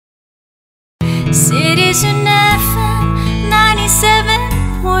Citizen FM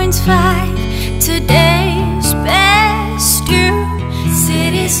 97.5. Today's best you.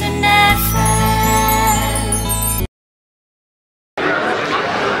 Citizen FM.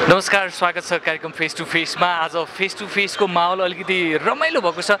 नमस्कार, स्वागत छ कार्यक्रम फेस टु फेसमा। आज फेस टु फेसको माहौल अलिकति रमाइलो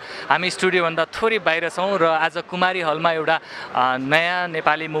भएको छ। हामी स्टुडियोभन्दा थोरै बाहिर छौँ र आज कुमारी हलमा एउटा नयाँ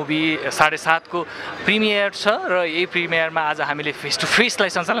नेपाली मुभी 7:30 को प्रिमियर छ र यही प्रिमियरमा आज हामीले फेस टु फेसलाई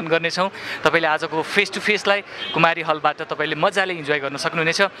सञ्चालन गर्नेछौँ। तपाईँले आजको फेस टु फेसलाई कुमारी हलबाट तपाईँले मजाले इन्जोय गर्न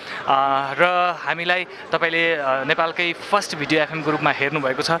सक्नुहुनेछ र हामीलाई तपाईँले नेपालकै फर्स्ट भिडियो एफएमको रूपमा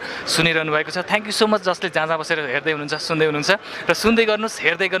हेर्नुभएको छ, सुनिरहनु भएको छ। थ्याङ्क यू सो मच जसले जहाँ बसेर हेर्दै हुनुहुन्छ, सुन्दै हुनुहुन्छ र सुन्दै गर्नुहोस्,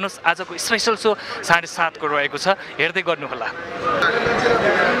 हेर्दै गर्नुहोस्। आजको स्पेशल सो 7:30 को रहेको छ, हेर्दै गर्नुहोला।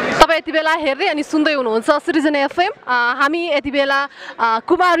 तपाईँ यति बेला हेर्दै अनि सुन्दै हुनुहुन्छ सिटिजन एफएम। हामी यति बेला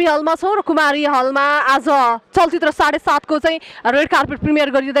कुमारी हलमा छौँ र कुमारी हलमा आज चलचित्र 7:30 को चाहिँ रेड कार्पेट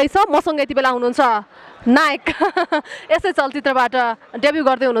प्रिमियर गरिँदैछ। मसँग यति बेला हुनुहुन्छ नायक यसै चलचित्रबाट डेब्यु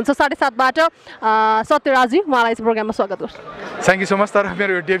गर्दै हुनुहुन्छ 7:30 बाट सत्यराजी। उहाँलाई चाहिँ प्रोग्राममा स्वागत गर्छु। Thank you so much. तर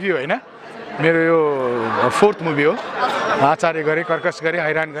मेरो यो डेब्यु होइन, मेरो यो 4th मुभी हो। आचार्य गरेँ, कर्कस गरेँ,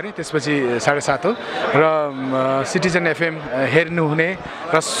 हैरान गरेँ, त्यसपछि 7:30 हो र सिटिजन एफएम हेर्नुहुने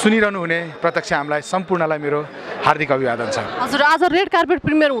र सुनिरहनु हुने प्रत्यक्ष हामीलाई सम्पूर्णलाई मेरो हार्दिक अभिवादन छ। हजुर, आज रेड कार्पेट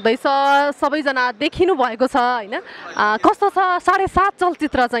प्रिमियर हुँदैछ, सबैजना देखिनु भएको छ होइन? कस्तो छ 7:30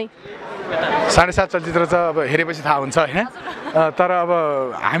 चलचित्र चाहिँ? 7:30 चलचित्र त अब हेरेपछि थाहा हुन्छ होइन, तर अब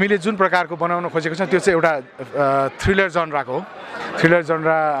हामीले जुन प्रकारको बनाउन खोजेको छौँ त्यो चाहिँ एउटा थ्रिलर जनराको हो। थ्रिलर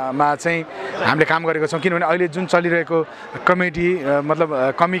जनरामा चाहिँ हामीले काम गरेको छौँ, किनभने अहिले जुन चलिरहेको कमेडी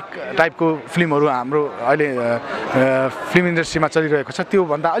मतलब कमिक टाइपको फिल्महरू हाम्रो अहिले फिल्म इन्डस्ट्रीमा चलिरहेको छ,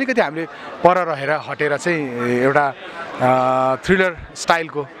 त्योभन्दा अलिकति हामीले पर रहेर हटेर चाहिँ एउटा थ्रिलर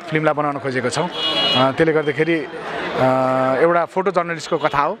स्टाइलको फिल्मलाई बनाउन खोजेको छौँ। त्यसले गर्दाखेरि एउटा फोटो जर्नलिस्टको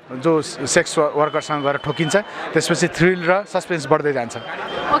कथा हो जो सेक्स वर्करसँग गएर ठोकिन्छ, त्यसपछि थ्रिल र सस्पेन्स बढ्दै जान्छ।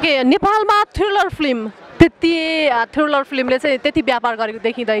 ओके, नेपालमा थ्रिलर फिल्म त्यति थ्रिलर फिल्मले चाहिँ त्यति व्यापार गरेको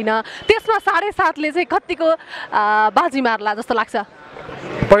देखिँदैन, त्यसमा 7:30 ले चाहिँ कतिको बाजी मार्ला जस्तो लाग्छ?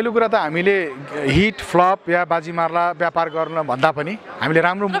 पहिलो कुरा त हामीले हिट फ्लप या बाजी मार्ला व्यापार गर्न भन्दा पनि हामीले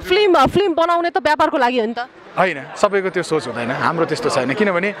राम्रो फिल्म बनाउने त व्यापारको लागि हो नि त होइन। सबैको त्यो सोच हुँदैन, हाम्रो त्यस्तो छैन।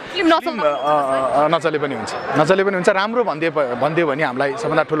 किनभने नचले पनि हुन्छ, राम्रो भनिदियो भने हामीलाई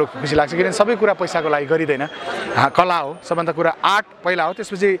सबभन्दा ठुलो खुसी लाग्छ। किनभने सबै कुरा पैसाको लागि गरिँदैन, कला हो सबभन्दा कुरा, आर्ट पहिला हो,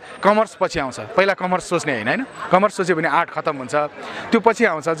 त्यसपछि कमर्स पछि आउँछ। पहिला कमर्स सोच्ने होइन, कमर्स सोच्यो भने आर्ट खतम हुन्छ, त्यो पछि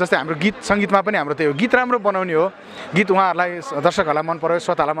आउँछ। जस्तै हाम्रो गीत सङ्गीतमा पनि हाम्रो त्यही हो, गीत राम्रो बनाउने हो, गीत उहाँहरूलाई दर्शकहरूलाई मन पऱ्यो,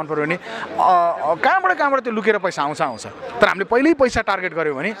 श्रोतालाई मन पऱ्यो भने कहाँबाट त्यो लुकेर पैसा आउँछ। तर हामीले पहिल्यै पैसा टार्गेट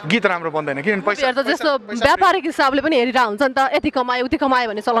गऱ्यौँ भने गीत राम्रो बन्दैन, किनभने पैसा व्यापारिक हिसाबले पनि हेरिरहेको हुन्छ नि त, यति कमायो उति कमायो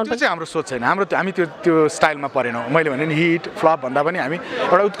भन्ने चलन पनि चाहिँ हाम्रो सोच छैन। हामी त्यो स्टाइलमा परेनौँ। मैले भने नि हिट फ्लप भन्दा पनि हामी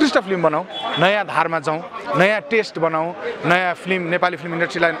एउटा उत्कृष्ट फिल्म बनाऊँ, नयाँ धारमा जाउँ, नयाँ टेस्ट बनाऊँ, नयाँ फिल्म नेपाली फिल्म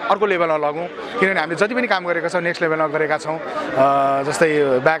इन्डस्ट्रीलाई अर्को लेभलमा लगौँ। किनभने हामीले जति पनि काम गरेका छौँ नेक्स्ट लेभलमा गरेका छौँ।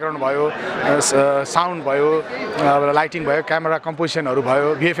 जस्तै ब्याकग्राउन्ड भयो, साउन्ड भयो, लाइटिङ भयो, क्यामेरा कम्पोजिसनहरू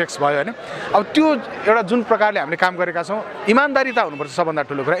भयो, भिएफएक्स भयो होइन। अब त्यो एउटा जुन प्रकारले हामीले काम गरेका छौँ, इमान्दारिता हुनुपर्छ सबभन्दा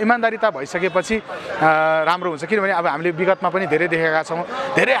ठुलो कुरा। इमान्दारिता भइसकेपछि राम्रो हुन्छ। किनभने अब हामीले विगतमा पनि धेरै देखेका छौँ,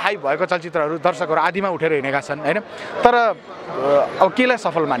 धेरै हाइप भएको चलचित्रहरू दर्शकहरू आदिमा उठेर हिँडेका छन् होइन, तर अब केलाई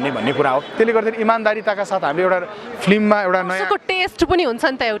सफल मान्ने भन्ने कुरा हो। त्यसले गर्दाखेरि इमान्दारिताका साथ हामीले एउटा फिल्ममा एउटा नयाँ टेस्ट पनि हुन्छ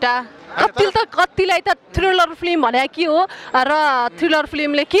नि त। एउटा कतिलाई त थ्रिलर फिल्म भने के हो र थ्रिलर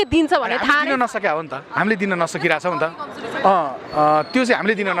फिल्मले के दिन्छ भने थाहा दिन नसक्या हो नि त, हामीले दिन नसकिरहेछौँ नि त। त्यो चाहिँ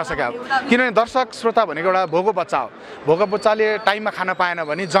हामीले दिन नसक्या हो, किनभने दर्शक श्रोता भनेको एउटा भोको बच्चा हो। भोको बच्चाले टाइममा खान पाएन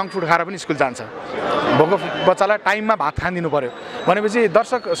भने जङ्क फुड खाएर पनि स्कुल जान्छ। भोको बच्चालाई टाइममा भात खान दिनु पऱ्यो भनेपछि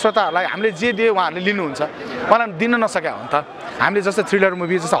दर्शक श्रोताहरूलाई हामीले जे दिए उहाँहरूले लिनुहुन्छ, उहाँलाई दिन नसक्या हो नि त। हामीले जस्तै थ्रिलर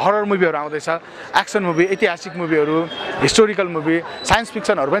मुभी, जस्तो हरर मुभीहरू आउँदैछ, एक्सन मुभी, ऐतिहासिक मुभीहरू, हिस्टोरिकल मुभी, साइन्स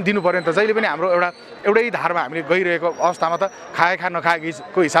फिक्सनहरू पनि दिनु पऱ्यो नि त। जहिले पनि हाम्रो एउटै धारमा हामीले गइरहेको अवस्थामा त खाए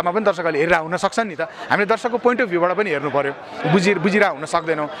नखाएको हिसाबमा पनि दर्शकहरूले हेरेर हुन सक्छन् नि त। हामीले दर्शकको पोइन्ट अफ भ्यूबाट पनि हेर्नु पऱ्यो, बुझिरह हुन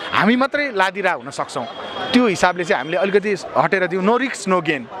सक्दैनौँ, हामी मात्रै लादिरह हुन सक्छौँ। त्यो हिसाबले चाहिँ हामीले अलिकति हटेर दिउँ। नो रिस्क नो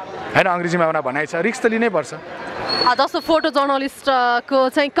गेन होइन, अङ्ग्रेजीमा एउटा भनाइ छ, रिस्क त लिनै पर्छ। जस्तो फोटो जर्नलिस्टको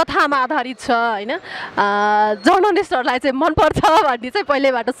चाहिँ कथामा आधारित छ होइन, जर्नलिस्टहरूलाई चाहिँ मनपर्छ भन्ने चाहिँ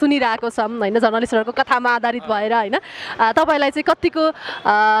पहिल्यैबाट सुनिरहेको छौँ होइन, जर्नलिस्टहरूको कथामा आधारित भएर होइन। तपाईँलाई चाहिँ कतिको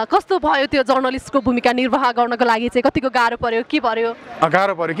कस्तो भयो त्यो जर्नलिस्टको भूमिका निर्वाह गर्नको लागि चाहिँ कतिको गाह्रो पर्यो, के पर्यो?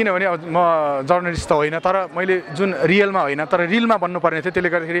 गाह्रो पर्यो, किनभने म जर्नलिस्ट त होइन, तर मैले जुन रियलमा होइन तर रिलमा बन्नुपर्ने थियो। त्यसले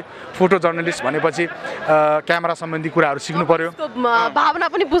गर्दाखेरि फोटो जर्नलिस्ट भनेपछि क्यामेरा सम्बन्धी कुराहरू सिक्नु पर्यो, भावना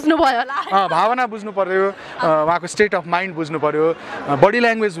पनि बुझ्नु भयो होला। भावना बुझ्नु पर्यो, उहाँको स्टेट अफ माइन्ड बुझ्नु पर्यो, बडी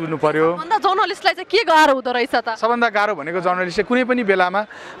ल्याङ्ग्वेज बुझ्नु पर्यो। भन्दा जर्नलिस्टलाई चाहिँ के गाह्रो हुँदो रहेछ त? सबभन्दा गाह्रो भनेको जर्नलिस्टले कुनै पनि बेलामा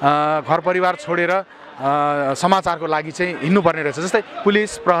घर परिवार छोडेर समाचारको लागि चाहिँ हिँड्नुपर्ने रहेछ। जस्तै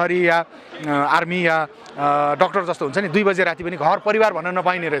पुलिस, प्रहरी या आर्मी या डक्टर जस्तो हुन्छ नि, 2 बजे राति पनि घर परिवार भन्न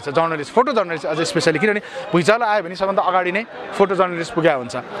नपाइने रहेछ जर्नलिस्ट, फोटो जर्नलिस्ट अझ स्पेसली। किनभने भुइँचालो आयो भने सबभन्दा अगाडि नै फोटो जर्नलिस्ट पुग्या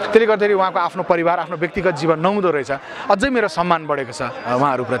हुन्छ। त्यसले गर्दाखेरि उहाँको आफ्नो परिवार, आफ्नो व्यक्तिगत जीवन नहुँदो रहेछ। अझै मेरो सम्मान बढेको छ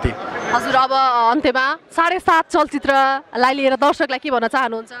उहाँहरूप्रति। हजुर, अब अन्त्यमा 7.5 चलचित्रलाई लिएर दर्शकलाई के भन्न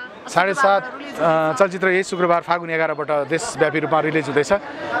चाहनुहुन्छ? 7.5 चलचित्र यही शुक्रबार फागुन 11बाट देशव्यापी रूपमा रिलिज हुँदैछ।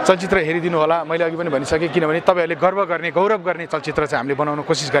 चलचित्र हेरिदिनु होला। मैले अघि पनि भनिसकेँ, किनभने तपाईँहरूले गर्व गर्ने, गौरव गर्ने चलचित्र चाहिँ हामीले बनाउन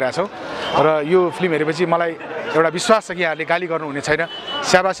कोसिस गरेका छौँ र यो फिल्म हेरेपछि मलाई एउटा विश्वास छ कि यहाँहरूले गाली गर्नुहुने छैन,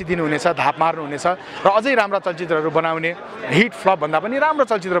 स्याबासी दिनुहुनेछ, धाप मार्नुहुनेछ र अझै राम्रा चलचित्रहरू बनाउने, हिट फ्लप भन्दा पनि राम्रो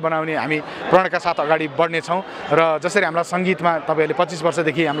चलचित्र बनाउने हामी प्रणका साथ अगाडि बढ्नेछौँ। र जसरी हामीलाई सङ्गीतमा तपाईँहरूले 25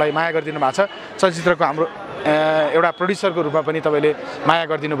 वर्षदेखि हामीलाई माया गरिदिनु भएको छ, चलचित्रको हाम्रो एउटा प्रोड्युसरको रूपमा पनि तपाईँले माया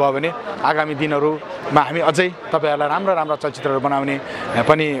गरिदिनु भयो भने आगामी दिनहरूमा हामी अझै तपाईँहरूलाई राम्रा राम्रा चलचित्रहरू बनाउने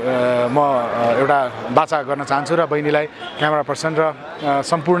पनि म एउटा वाचा गर्न चाहन्छु र बहिनीलाई, क्यामेरा पर्सन र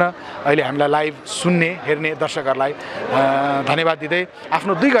सम्पूर्ण अहिले हामीलाई लाइभ सुन्ने हेर्ने दर्शकहरूलाई धन्यवाद दिँदै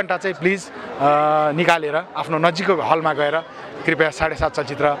आफ्नो 2 घन्टा चाहिँ प्लिज निकालेर आफ्नो नजिकको हलमा गएर कृपया 7.5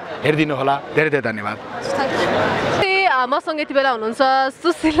 चलचित्र हेरिदिनु होला। धेरै धेरै धन्यवाद। मसँग यति बेला हुनुहुन्छ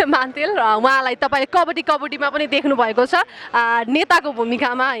सुशील मान्तेल। उहाँलाई तपाईँले कबड्डीमा पनि देख्नु भएको छ नेताको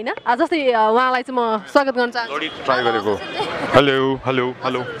भूमिकामा, होइन? जस्तै उहाँलाई चाहिँ म स्वागत गर्न चाहन्छु। ट्राई गरेको। Hello hello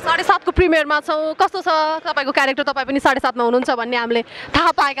hello. 7.5 को प्रिमियरमा छौँ। कस्तो छ तपाईँको क्यारेक्टर? तपाईँ पनि 7.5 मा हुनुहुन्छ भन्ने हामीले थाहा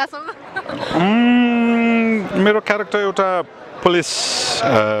पाएका छौँ। मेरो क्यारेक्टर एउटा पुलिस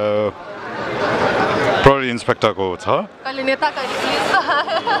प्रहरी इन्सपेक्टरको छ। कहिले नेता, कहिले पुलिस।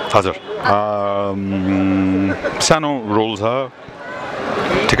 हजुर, सानो रोल छ,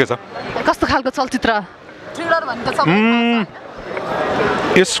 ठिकै छ। कस्तो खालको चलचित्र? थ्रिलर भनेको छ।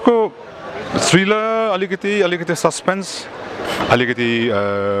 यसको थ्रिलर, अलिकति सस्पेन्स, अलिकति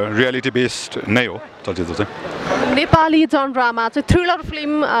रियालिटी बेस्ड नै हो चलचित्र चाहिँ। नेपाली जनरामा चाहिँ थ्रिलर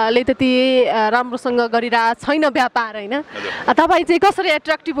फिल्मले त्यति राम्रोसँग गरिरहेको छैन व्यापार, होइन? तपाईँ चाहिँ कसरी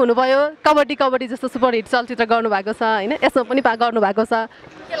एट्र्याक्टिभ हुनुभयो? कबड्डी जस्तो सुपर हिट चलचित्र गर्नुभएको छ, होइन? यसमा पनि गर्नुभएको छ।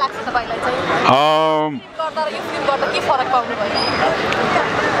 के लाग्छ तपाईँलाई चाहिँ? गर्दा र यो फिल्म गर्दा के फरक पाउनुभयो?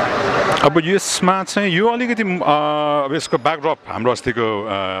 अब यसमा चाहिँ यो अलिकति अब यसको ब्याकड्रप हाम्रो अस्तिको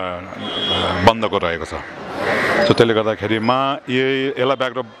बन्दको रहेको छ। सो त्यसले गर्दाखेरिमा यसलाई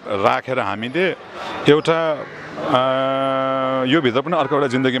ब्याकड्रप राखेर हामीले एउटा यो भित्र पनि अर्को एउटा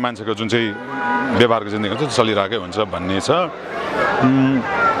जिन्दगी मान्छेको जुन चाहिँ व्यवहारको जिन्दगी हुन्छ चलिरहेकै हुन्छ भन्ने छ।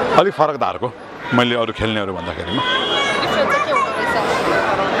 अलिक फरक धारको मैले अरू खेल्नेहरू भन्दाखेरिमा।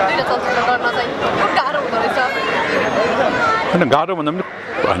 होइन, गाह्रो भन्दा पनि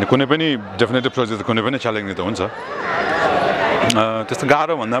होइन, कुनै पनि डेफिनेटिभ प्रोजेक्ट कुनै पनि च्यालेन्जिङ त हुन्छ। त्यस्तो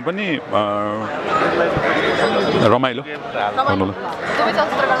गाह्रो भन्दा पनि रमाइलो।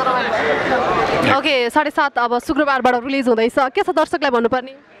 ओके, 7.5 अब शुक्रबारबाट रिलिज हुँदैछ। के छ दर्शकलाई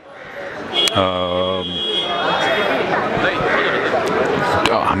भन्नुपर्ने?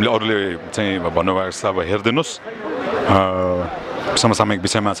 हामीले अरूले चाहिँ भन्नुभएको छ, अब हेरिदिनुहोस्, समसामयिक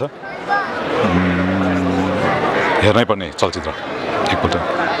विषयमा छ, हेर्नै पर्ने चलचित्र एकपल्ट।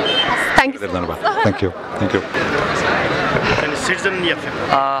 Thank you. धन्यवाद। Thank you.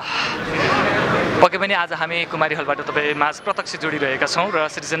 पक्कै पनि आज हामी कुमारी हलबाट तपाईँ माझ प्रत्यक्ष जोडिरहेका छौँ र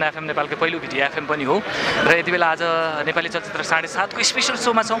सिटिजन एफएम नेपालको पहिलो भिडियो एफएम पनि हो र यति बेला आज नेपाली चलचित्र 7.5 को स्पेसल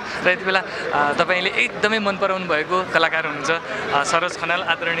सोमा छौँ र यति बेला तपाईँले एकदमै मन पराउनु भएको कलाकार हुनुहुन्छ सरोज खनाल,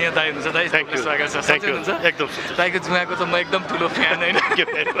 आदरणीय दाइ हुनुहुन्छ। दाइ स्वागत छ। एकदम दाइको जुवाको त म एकदम ठुलो फ्यान, होइन?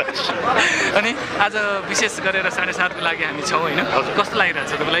 अनि आज विशेष गरेर 7.5 को लागि हामी छौँ, होइन? कस्तो लागिरहेको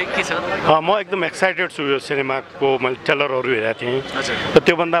छ तपाईँलाई? के छ? म एकदम एक्साइटेड छु। यो सिनेमाको मैले ट्रेलरहरू हेरेको थिएँ र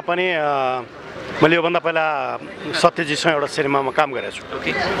त्योभन्दा पनि मैले योभन्दा पहिला सत्यजीसँग एउटा सिनेमामा काम गरेको छु।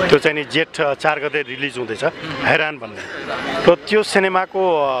 त्यो चाहिँ नि जेठ 4 गते रिलिज हुँदैछ, हैरान भन्ने। र त्यो सिनेमाको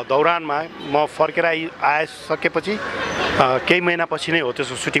दौरानमा म फर्केर आइसकेपछि केही महिनापछि नै हो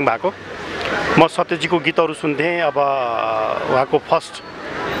त्यसको सुटिङ भएको। म सत्यजीको गीतहरू सुन्थेँ। अब उहाँको फर्स्ट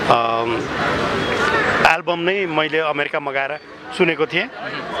एल्बम नै मैले अमेरिकामा गएर सुनेको थिएँ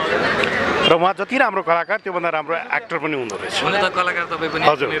र उहाँ जति राम्रो कलाकार त्योभन्दा राम्रो एक्टर पनि हुँदो रहेछ। हुन त कलाकार तपाईँ पनि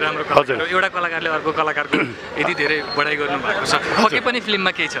राम्रो कलाकार, एउटा कलाकारले अर्को कलाकारको यति धेरै बढाइ गर्नु भएको छ। पक्कै पनि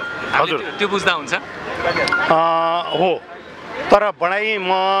फिल्ममा केही छ, हजुर, त्यो बुझ्दा हुन्छ। हो, तर बढाइ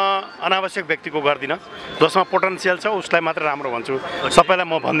म अनावश्यक व्यक्तिको गर्दिनँ। जसमा पोटेन्सियल छ उसलाई मात्र राम्रो भन्छु, सबैलाई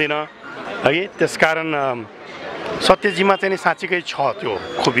म भन्दिनँ है। त्यसकारण सत्यजीमा चाहिँ नि साँच्चीकै छ त्यो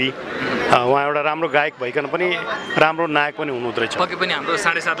खुबी उहाँ एउटा राम्रो गायक भइकन पनि राम्रो नायक पनि हुनुहुँदो रहेछ पक्कै पनि हाम्रो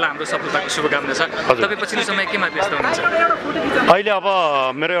 7.5 लाई हाम्रो सफलताको शुभकामना छ तपाईँ पछिल्लो समय केमा व्यस्त हुनुहुन्छ अहिले अब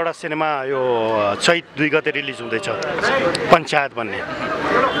मेरो एउटा सिनेमा यो चैत 2 गते रिलिज हुँदैछ पञ्चायत भन्ने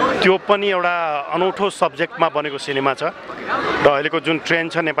त्यो पनि एउटा अनौठो सब्जेक्टमा बनेको सिनेमा छ र अहिलेको जुन ट्रेन्ड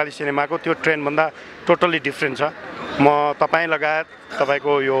छ नेपाली सिनेमाको त्यो ट्रेन्डभन्दा टोटल्ली डिफ्रेन्ट छ म तपाईँ लगायत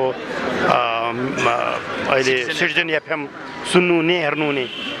तपाईँको यो अहिले सिटिजन एफएम सुन्नुहुने हेर्नुहुने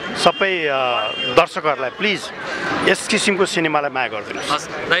सबै दर्शकहरूलाई प्लिज यस किसिमको सिनेमालाई माया गरिदिनुहोस् हस्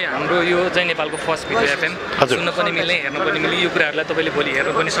दाइ हाम्रो यो चाहिँ नेपालको फर्स्ट भिडियो एफएम सुन्न पनि मिल्ने हेर्न पनि मिल्ने यो कुराहरूलाई तपाईँले भोलि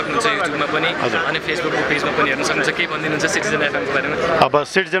हेर्न पनि सक्नुहुन्छ युट्युबमा पनि अनि फेसबुकको पेजमा पनि हेर्न सक्नुहुन्छ के भनिदिनुहुन्छ सिटिजन एफएमको बारेमा अब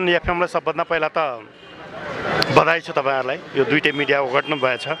सिटिजन एफएमलाई सबभन्दा पहिला त बधाई छ तपाईँहरूलाई यो दुईटै मिडिया ओगट्नु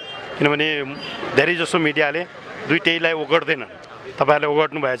भएछ किनभने धेरै जसो मिडियाले दुईटैलाई ओगट्दैन तपाईँहरूले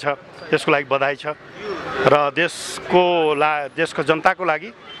ओगट्नु भएछ त्यसको लागि बधाई छ र देशको जनताको लागि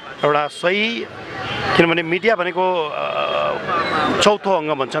एउटा सही किनभने मिडिया भनेको चौथो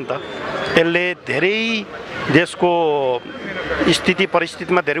अङ्ग भन्छ नि त यसले धेरै देशको स्थिति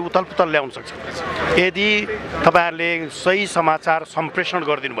परिस्थितिमा धेरै उथलपुथल ल्याउन सक्छ यदि तपाईँहरूले सही समाचार सम्प्रेषण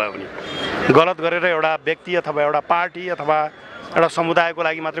गरिदिनु भयो भने गलत गरेर एउटा व्यक्ति अथवा एउटा पार्टी अथवा एउटा समुदायको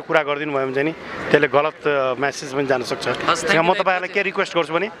लागि मात्रै कुरा गरिदिनु भयो भने चाहिँ नि त्यसले गलत मेसेज पनि जान सक्छ म तपाईँहरूलाई के रिक्वेस्ट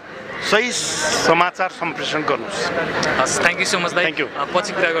गर्छु भने सही समाचार सम्प्रेषण गर्नुहोस् हस् थ्याङ्क यू सो मच दाइ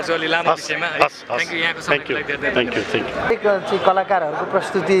पछि कुरा गर्छु अलि लामो विषयमा थ्याङ्क यू यहाँको समयको लागि धेरै एक चाहिँ कलाकारहरूको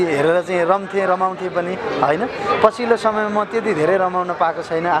प्रस्तुति हेरेर चाहिँ रमाउँथे पनि होइन पछिल्लो समयमा म त्यति धेरै रमाउन पाएको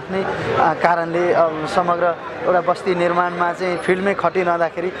छैन आफ्नै कारणले समग्र एउटा बस्ती निर्माणमा चाहिँ फिल्डमै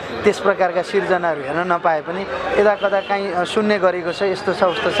खटिरहँदाखेरि त्यस प्रकारका सिर्जनाहरू हेर्न नपाए पनि यता कता काहीँ सुन्ने गरेको छ यस्तो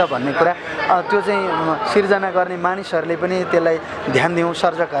छ उस्तो छ भन्ने कुरा त्यो चाहिँ सिर्जना गर्ने मानिसहरूले पनि त्यसलाई ध्यान दिउँ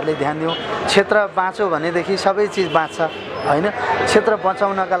सर्जकहरूले ध्यान दिउँ क्षेत्र बाँच्यो भनेदेखि सबै चिज बाँच्छ होइन क्षेत्र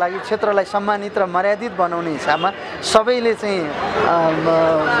बचाउनका लागि क्षेत्रलाई सम्मानित र मर्यादित बनाउने हिसाबमा सबैले चाहिँ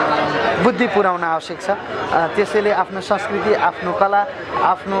बुद्धि पुर्याउन आवश्यक छ त्यसैले आफ्नो संस्कृति आफ्नो कला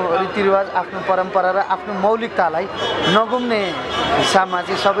आफ्नो रीतिरिवाज आफ्नो परम्परा र आफ्नो मौलिकतालाई नगुम्ने हिसाबमा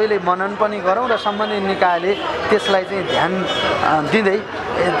चाहिँ सबैले मनन पनि गरौँ र सम्बन्धित निकायले त्यसलाई चाहिँ ध्यान दिँदै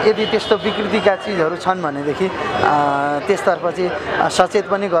यदि त्यस्तो विकृतिका चिजहरू छन् भनेदेखि त्यसतर्फ चाहिँ सचेत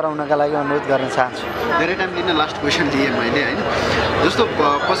पनि गराउनका लागि अनुरोध गर्न चाहन्छु धेरै टाइम लिन लास्ट क्वेसन लिएँ मैले होइन जस्तो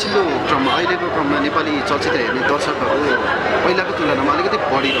पछिल्लो क्रममा अहिलेको क्रममा नेपाली चलचित्र हेर्ने दर्शकहरू पहिलाको तुलनामा अलिकति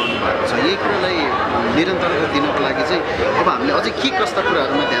बढिरहनु भएको छ यही कुरालाई निरन्तरता दिनको लागि चाहिँ अब हामीले अझै के कस्ता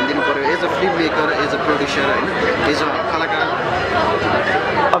कुराहरूमा ध्यान दिनु पर्यो as a film maker as a producer होइन एज अ कलाकार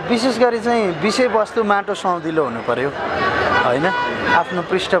विशेष गरी चाहिँ विषयवस्तु माटो सुहाउँदिलो हुनु पर्यो होइन आफ्नो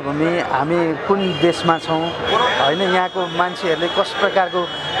पृष्ठभूमि हामी कुन देशमा छौँ होइन यहाँको मान्छेहरूले कस प्रकारको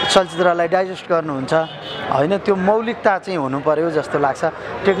चलचित्रलाई डाइजेस्ट गर्नुहुन्छ होइन त्यो मौलिकता चाहिँ हुनु पर्यो जस्तो लाग्छ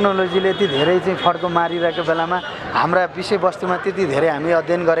टेक्नोलोजीले यति धेरै चाहिँ फड्को मारिरहेको बेलामा हाम्रा विषयवस्तुमा त्यति धेरै हामी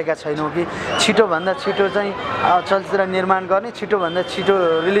अध्ययन गरेका छैनौँ कि छिटोभन्दा छिटो चाहिँ चलचित्र निर्माण गर्ने छिटोभन्दा छिटो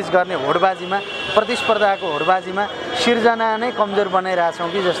रिलिज गर्ने होडबाजीमा प्रतिस्पर्धाको होडबाजीमा सिर्जना नै कमजोर बनाइरहेछौँ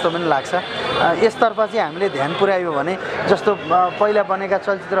कि जस्तो पनि लाग्छ यसतर्फ चाहिँ हामीले ध्यान पुर्यायो भने जस्तो पहिला बनेका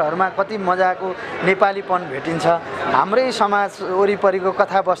चलचित्रहरूमा कति मजाको नेपालीपन भेटिन्छ हाम्रै समाज वरिपरिको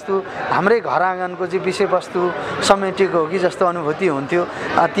कथावस्तु हाम्रै घर आँगनको चाहिँ विषयवस्तु समेटिएको हो कि जस्तो अनुभूति हुन्थ्यो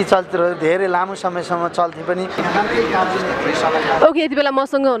ती चलचित्रहरू धेरै लामो समयसम्म चल्थे पनि ओके यति बेला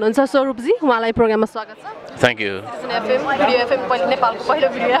मसँग हुनुहुन्छ स्वरूपजी उहाँलाई प्रोग्राममा स्वागत छ थ्याङ्क यू भिडियो एफएम नेपालको पहिलो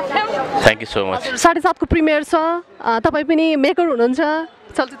video FM thank you so much 7.5 को प्रिमियर छ तपाईँ पनि मेकर हुनुहुन्छ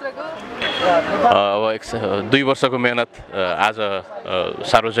चलचित्रको अब 2 वर्षको मेहनत आज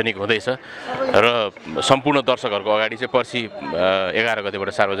सार्वजनिक हुँदैछ र सम्पूर्ण दर्शकहरूको अगाडि चाहिँ पर्सि 11 गतेबाट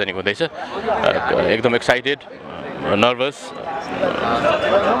सार्वजनिक हुँदैछ एकदम एक्साइटेड नर्भस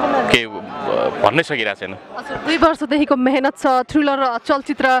के भन्नै सकिरहेको छैन 2 वर्षदेखिको मेहनत छ थ्रिलर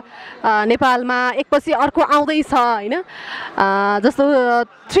चलचित्र नेपालमा एकपछि अर्को आउँदैछ होइन जस्तो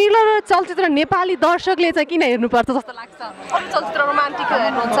थ्रिलर चलचित्र नेपाली दर्शकले चाहिँ किन हेर्नुपर्छ जस्तो लाग्छ अरू चलचित्र रोमान्टिक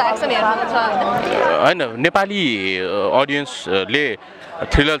हेर्नुहुन्छ एक्सन हेर्नुहुन्छ होइन नेपाली अडियन्सले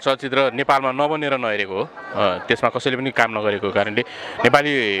थ्रिलर चलचित्र नेपालमा नबनेर नहेरेको हो त्यसमा कसैले पनि काम नगरेको कारणले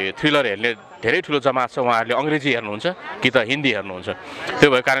नेपाली थ्रिलर हेर्ने धेरै ठुलो जमात छ उहाँहरूले अङ्ग्रेजी हेर्नुहुन्छ कि त हिन्दी हेर्नुहुन्छ त्यो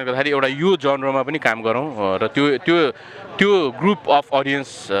भएको कारणले गर्दाखेरि एउटा यो जनरमा पनि काम गरौँ र त्यो ग्रुप अफ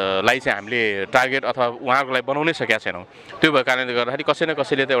अडियन्सलाई चाहिँ हामीले टार्गेट अथवा उहाँहरूको लागि बनाउनै सकेका छैनौँ त्यो भएको कारणले गर्दाखेरि कसै न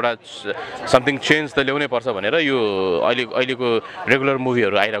कसैले त एउटा समथिङ चेन्ज त ल्याउनै पर्छ भनेर यो अहिलेको रेगुलर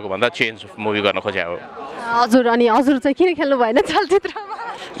मुभीहरू आइरहेको भन्दा चेन्ज मुभी गर्न खोजेको हो हजुर अनि हजुर चाहिँ किन खेल्नु भएन चलचित्रमा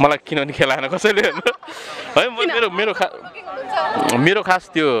मलाई किनभने खेलाएन कसैले है मेरो खास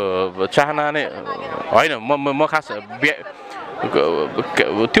त्यो चाहना नै होइन म खास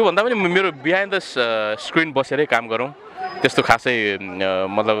त्योभन्दा पनि मेरो बिहाइन्ड द स्क्रिन बसेरै काम गरौँ त्यस्तो खासै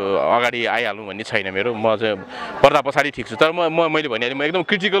मतलब अगाडि आइहाल्नु भन्ने छैन मेरो म चाहिँ पर्दा पछाडि ठिक छु तर मैले भनिहालेँ म एकदम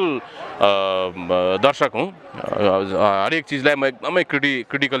क्रिटिकल दर्शक हुँ हरेक चिजलाई म एकदमै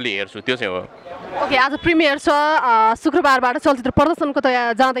क्रिटिकल्ली हेर्छु त्यो चाहिँ हो ओके आज प्रिमियर छ शुक्रबारबाट चलचित्र प्रदर्शनको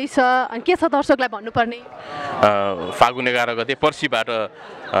तयार जाँदैछ अनि के छ दर्शकलाई भन्नुपर्ने फागुन 11 गते पर्सिबाट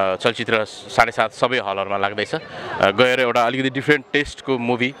चलचित्र 7:30 सबै हलहरूमा लाग्दैछ गएर एउटा अलिकति डिफ्रेन्ट टेस्टको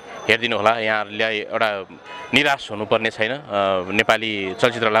मुभी हेरिदिनु होला यहाँहरूले एउटा निराश हुनुपर्ने छैन नेपाली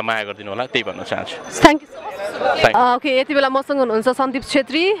चलचित्रलाई माया गरिदिनु होला त्यही भन्न चाहन्छु thank you so much okay यति बेला मसँग हुनुहुन्छ सन्दीप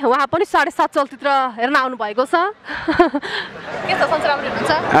छेत्री उहाँ पनि 7:30 चलचित्र हेर्न आउनु भएको छ के छ सन्चै राम्रो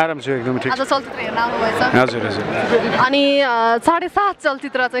हुनुहुन्छ आराम छु एकदम ठिक आज चलचित्र हेर्न आउनु भएछ हजुर हजुर अनि 7:30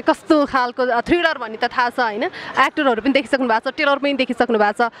 चलचित्र चाहिँ कस्तो खालको थ्रिलर भन्ने त थाहा छ हैन एक्टरहरू पनि देखिसक्नु भएको छ ट्रेलर पनि देखिसक्नु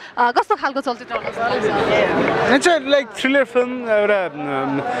भएको छ कस्तो खालको चलचित्र होला इट्स लाइक थ्रिलर फिल्म एउटा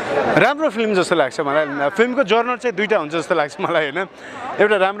राम्रो फिल्म जस्तो लाग्छ मलाई फिल्मको जर्नर चाहिँ दुईटा हुन्छ जस्तो लाग्छ मलाई हैन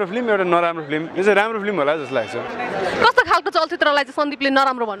एउटा राम्रो फिल्म एउटा नराम्रो फिल्म यो चाहिँ राम्रो फिल्म होला जस्तो लाग्छ कस्तो खालको चलचित्रलाई चाहिँ सन्दीपले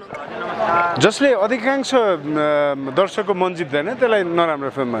नराम्रो भन्नुहुन्छ जसले अधिकांश दर्शकको मन जित्दैन त्यसलाई नराम्रो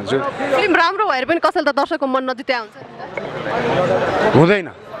फिल्म भन्छु फिल्म राम्रो भएर पनि कसैले त दर्शकको मन नजित्या हुन्छ हुँदैन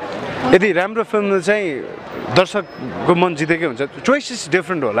यदि राम्रो फिल्म चाहिँ दर्शकको मन जितेकै हुन्छ चोइस इज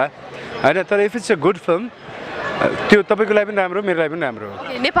डिफ्रेन्ट होला हैन तर if it's a good film त्यो तपाईँको लागि पनि राम्रो मेरो लागि पनि राम्रो हो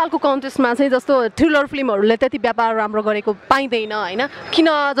नेपालको कन्टेस्टमा चाहिँ जस्तो थ्रिलर फिल्महरूले त्यति व्यापार राम्रो गरेको पाइँदैन होइन किन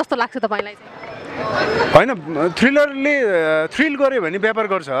जस्तो लाग्छ तपाईँलाई होइन थ्रिलरले थ्रिल गर्यो भने व्यापार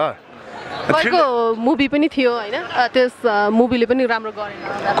गर्छ अर्को मुभी पनि थियो होइन त्यस मुभीले पनि राम्रो गरेन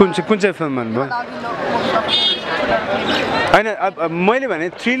कुन चाहिँ फिल्म भन्नुभयो होइन मैले भने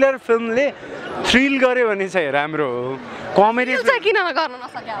थ्रिलर फिल्मले थ्रिल गर्यो भने चाहिँ राम्रो हो कमेडी चाहिँ किन गर्न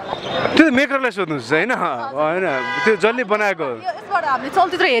नसक्यो होला त्यो मेकरलाई सोध्नुहोस् होइन होइन त्यो जसले बनाएको यसबाट हामीले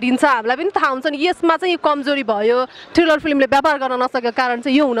चलचित्र हेरिन्छ हामीलाई पनि थाहा हुन्छ नि यसमा चाहिँ कमजोरी भयो थ्रिलर फिल्मले व्यापार गर्न नसकेको कारण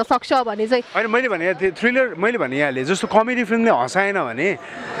चाहिँ यो हुन सक्छ भने चाहिँ होइन मैले भने थ्रिलर मैले भनिहालेँ जस्तो कमेडी फिल्मले हँसाएन भने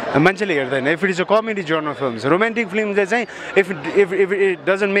मान्छेले हेर्दैन if it is a comedy जर्नर film romantic film चाहिँ if it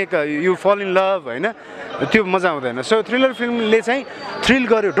doesn't make you फल इन लभ होइन त्यो मजा आउँदैन सो थ्रिलर फिल्मले चाहिँ थ्रिल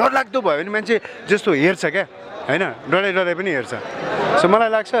गर्यो डरलाग्दो भयो भने मान्छे जस्तो हेर्छ क्या होइन डराइ पनि हेर्छ सो मलाई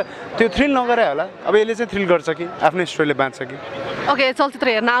लाग्छ त्यो थ्रिल नगरे होला अब यसले चाहिँ थ्रिल गर्छ कि आफ्नै स्टोरीले बाँच्छ कि ओके चलचित्र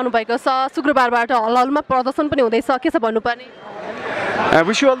हेर्न आउनुभएको छ शुक्रबारबाट हलमा प्रदर्शन पनि हुँदैछ के छ भन्नुपर्ने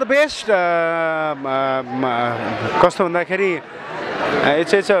wish you all the best कस्तो भन्दाखेरि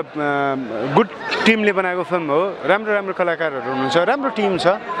इट्स अ गुड टिमले बनाएको फिल्म हो राम्रो कलाकारहरू हुनुहुन्छ राम्रो टिम छ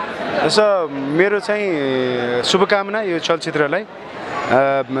सो मेरो चाहिँ शुभकामना यो चलचित्रलाई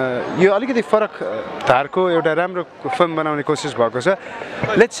यो अलिकति फरक धारको एउटा राम्रो फिल्म बनाउने कोसिस भएको छ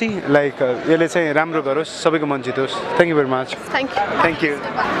लेट्स सी लाइक यसले चाहिँ राम्रो गरोस् सबैको मन जितोस् thank you very much thank you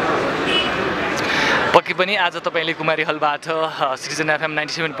पक्कै पनि आज तपाईँले कुमारी हलबाट सिटिजन एफएम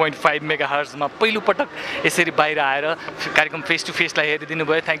 97.5 मेगाहर्जमा पहिलोपटक यसरी बाहिर आएर कार्यक्रम फेस टु फेसलाई हेरिदिनु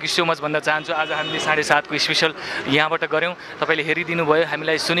भयो थ्याङ्क यू सो मच भन्न चाहन्छु आज हामीले 7:30 को स्पेसल यहाँबाट गऱ्यौँ तपाईँले हेरिदिनु भयो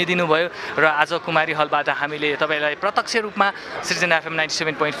हामीलाई सुनिदिनु भयो र आज कुमारी हलबाट हामीले तपाईँलाई प्रत्यक्ष रूपमा सिटिजन एफएम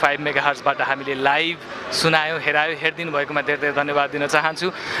 97.5 मेगाहर्जबाट हामीले लाइभ सुनायौँ हेरिदिनु भएकोमा धेरै धेरै धन्यवाद दिन चाहन्छु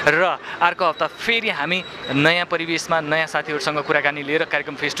र अर्को हप्ता फेरि हामी नयाँ परिवेशमा नयाँ साथीहरूसँग कुराकानी लिएर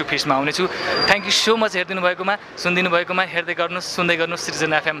कार्यक्रम फेस टु फेसमा आउनेछु थ्याङ्क यू सो मच हेरिदिनु भएकोमा सुनिदिनु भएकोमा हेर्दै गर्नुहोस् सुन्दै गर्नुहोस्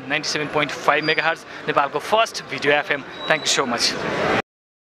सिटिजन एफएम 97.5 मेगाहर्ज नेपालको first video FM thank you so much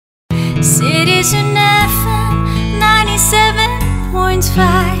Citizen FM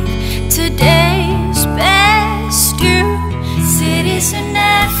 97.5 today